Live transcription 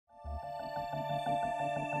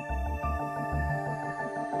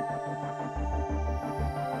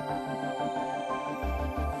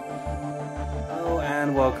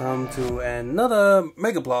welcome to another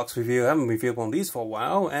Mega Bloks review. I haven't reviewed one of these for a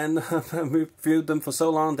while, and I've reviewed them for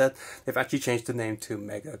so long that they've actually changed the name to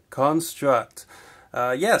Mega Construct.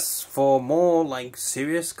 Yes, for more like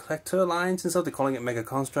serious collector lines, instead of calling it Mega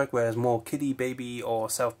Construct, whereas more kiddie, baby, or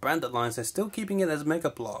self-branded lines, they're still keeping it as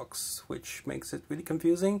Mega Bloks, which makes it really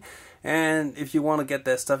confusing. And if you want to get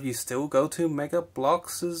their stuff, you still go to Mega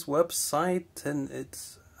Bloks' website, and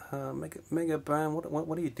it's Mega Brand.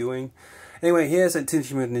 What are you doing? Anyway, here's a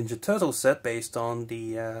Teenage Mutant Ninja Turtle set based on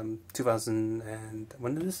the 2000 and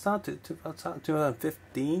when did it start?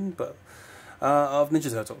 2015, but of Ninja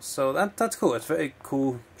Turtles. So that's cool. It's a very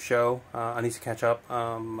cool show. I need to catch up.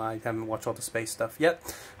 I haven't watched all the space stuff yet,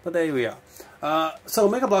 but there we are. So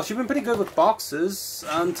Mega Bloks, you've been pretty good with boxes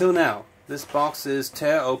until now. This box is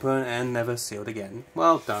tear open and never sealed again.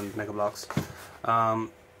 Well done, Mega Bloks.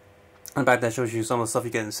 And back there shows you some of the stuff you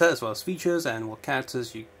get in the set, as well as features and what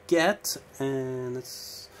characters you get. And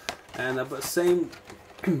it's but same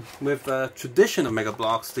with tradition of Mega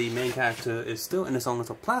Bloks, the main character is still in his own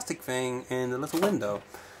little plastic thing in the little window.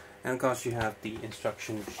 And of course you have the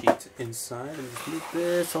instruction sheet inside. And just move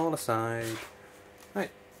this all aside.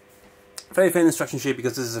 Right. Very thin instruction sheet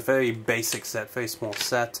because this is a very basic set, very small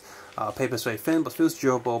set. Paper's very thin but feels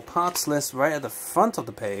durable. Parts list right at the front of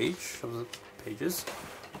the page, of the pages.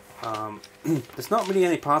 There's not really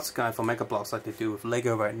any parts guide for Mega Bloks like they do with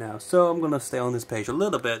Lego right now, so I'm going to stay on this page a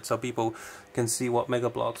little bit so people can see what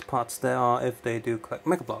Mega Bloks parts there are if they do collect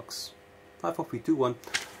Mega Bloks. I thought we do one.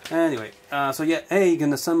 Anyway, so yeah, hey, you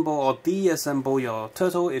can assemble or deassemble your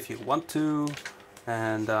turtle if you want to,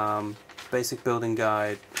 and basic building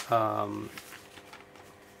guide. Let's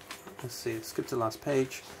see, skip to the last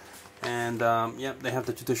page, and yeah, they have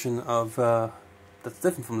the tradition of that's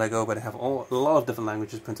different from Lego, but they have a lot of different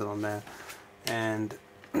languages printed on there. And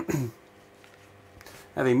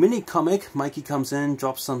have a mini comic. Mikey comes in,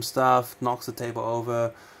 drops some stuff, knocks the table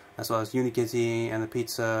over, as well as Unikitty and the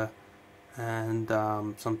pizza, and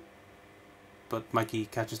but Mikey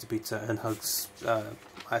catches the pizza and hugs. Did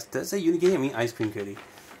I say Unikitty? I mean Ice Cream Kitty.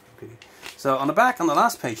 So on the back, on the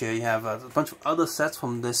last page here, you have a bunch of other sets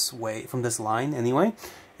from this line anyway.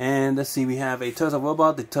 And let's see, we have a Turtle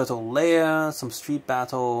Robot, the Turtle Lair, some Street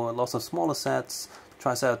Battle, lots of smaller sets,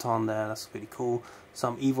 Triceratops there, that's really cool.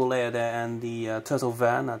 Some Evil Lair there, and the Turtle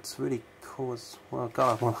Van, that's really cool as well.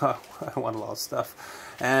 God, I want a lot of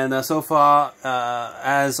stuff. And so far,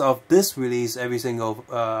 as of this release, every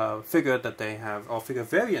single figure that they have, or figure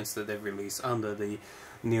variants that they've released under the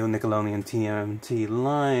new Nickelodeon TMT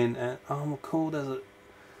line. And oh, cool, there's a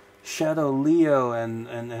Shadow Leo and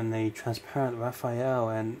a transparent Raphael,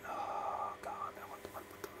 and oh god, I want one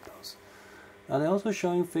of those. They're also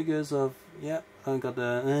showing figures of, yeah, I got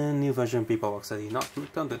the new version of Bebop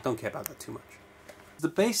Rocksteady. Don't care about that too much. The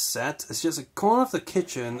base set is just a corner of the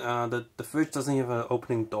kitchen. The fridge doesn't have an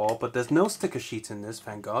opening door, but there's no sticker sheets in this,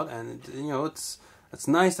 thank God. And you know, it's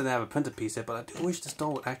nice that they have a printed piece here, but I do wish this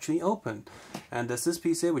door would actually open. And there's this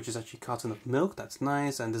piece here, which is actually a carton of milk. That's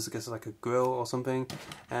nice. And this is like a grill or something.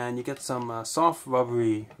 And you get some soft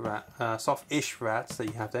rubbery soft-ish rats that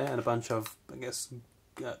you have there, and a bunch of, I guess,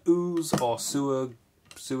 ooze or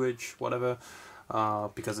sewage, whatever.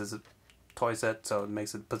 Because it's a toy set, so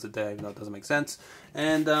it puts it there, even though it doesn't make sense.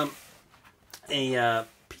 And a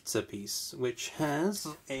pizza piece, which has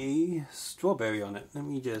a strawberry on it. Let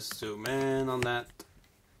me just zoom in on that.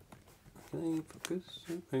 Okay, focus.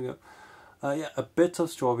 There you go. Yeah, a bit of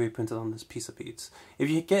strawberry printed on this piece of pizza. If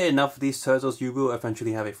you get enough of these turtles, you will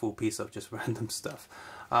eventually have a full piece of just random stuff.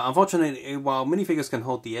 Unfortunately, while minifigures can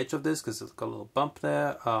hold the edge of this because it's got a little bump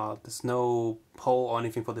there, there's no hole or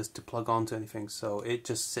anything for this to plug onto anything, so it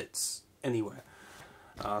just sits anywhere.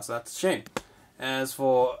 So that's a shame. As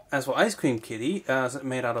for Ice Cream Kitty, it's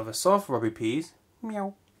made out of a soft rubbery piece,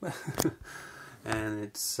 meow, and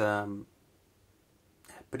it's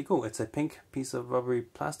pretty cool. It's a pink piece of rubbery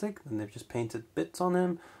plastic, and they've just painted bits on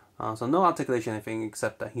him. So no articulation or anything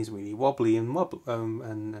except that he's really wobbly and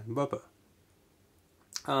rubber.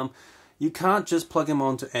 You can't just plug him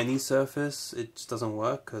onto any surface. It just doesn't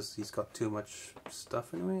work because he's got too much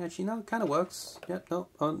stuff anyway. Actually, no, it kind of works. Yep, no,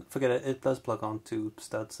 forget it. It does plug onto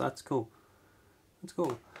studs. That's cool. That's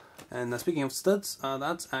cool. And speaking of studs,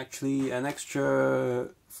 that's actually an extra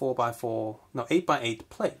 4x4, no, 8x8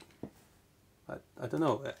 plate. I don't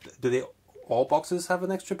know. Do all boxes have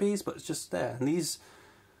an extra piece? But it's just there. And these,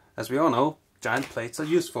 as we all know, giant plates are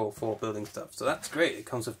useful for building stuff. So that's great. It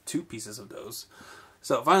comes with 2 pieces of those.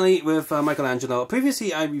 So finally, with Michelangelo.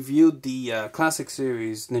 Previously, I reviewed the classic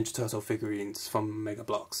series Ninja Turtle figurines from Mega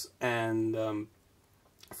Bloks, and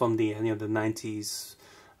from the 90s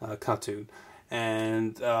cartoon.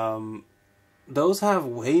 And those have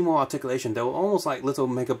way more articulation. They were almost like little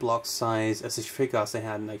Mega Block size SH figures. They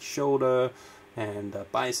had like shoulder and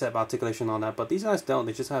bicep articulation on that, but these guys don't.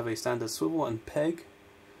 They just have a standard swivel and peg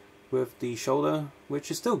with the shoulder, which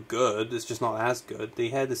is still good. It's just not as good. The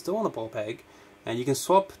head is still on the ball peg, and you can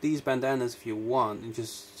swap these bandanas if you want and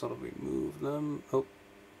just sort of remove them. Oh,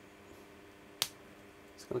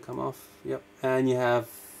 it's gonna come off. Yep, and you have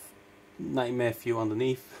Nightmare Fuel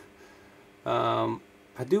underneath.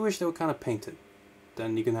 I do wish they were kind of painted.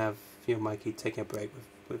 Then you can have Mikey taking a break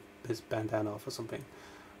with his bandana off or something.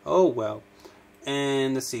 Oh well.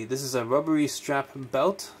 And let's see, this is a rubbery strap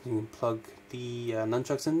belt. You can plug the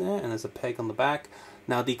nunchucks in there, and there's a peg on the back.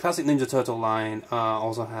 Now the classic Ninja Turtle line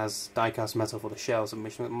also has die-cast metal for the shells, which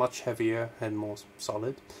makes it much heavier and more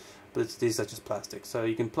solid. But these are just plastic, so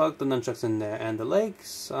you can plug the nunchucks in there. And the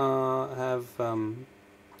legs have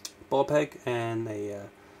ball peg and a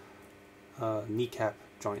kneecap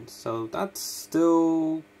joint, so that's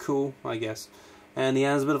still cool, I guess. And he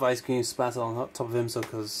has a bit of ice cream splattered on top of him, so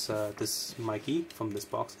because this Mikey from this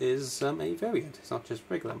box is a variant. It's not just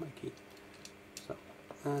regular Mikey. So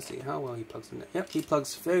let's see how well he plugs in there. Yep, he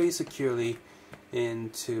plugs very securely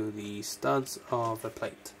into the studs of the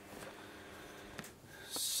plate.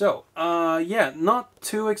 So, yeah, not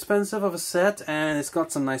too expensive of a set, and it's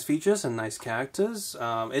got some nice features and nice characters.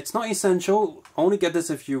 It's not essential. Only get this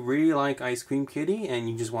if you really like Ice Cream Kitty and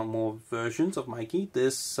you just want more versions of Mikey.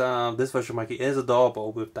 This version of Mikey is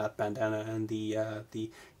adorable with that bandana and the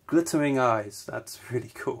glittering eyes. That's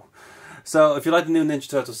really cool. So, if you like the new Ninja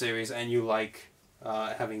Turtle series and you like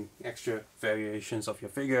having extra variations of your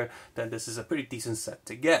figure, then this is a pretty decent set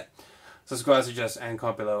to get. Subscribe, suggest, and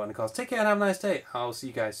comment below. And of course, take care and have a nice day. I'll see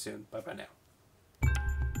you guys soon. Bye bye now.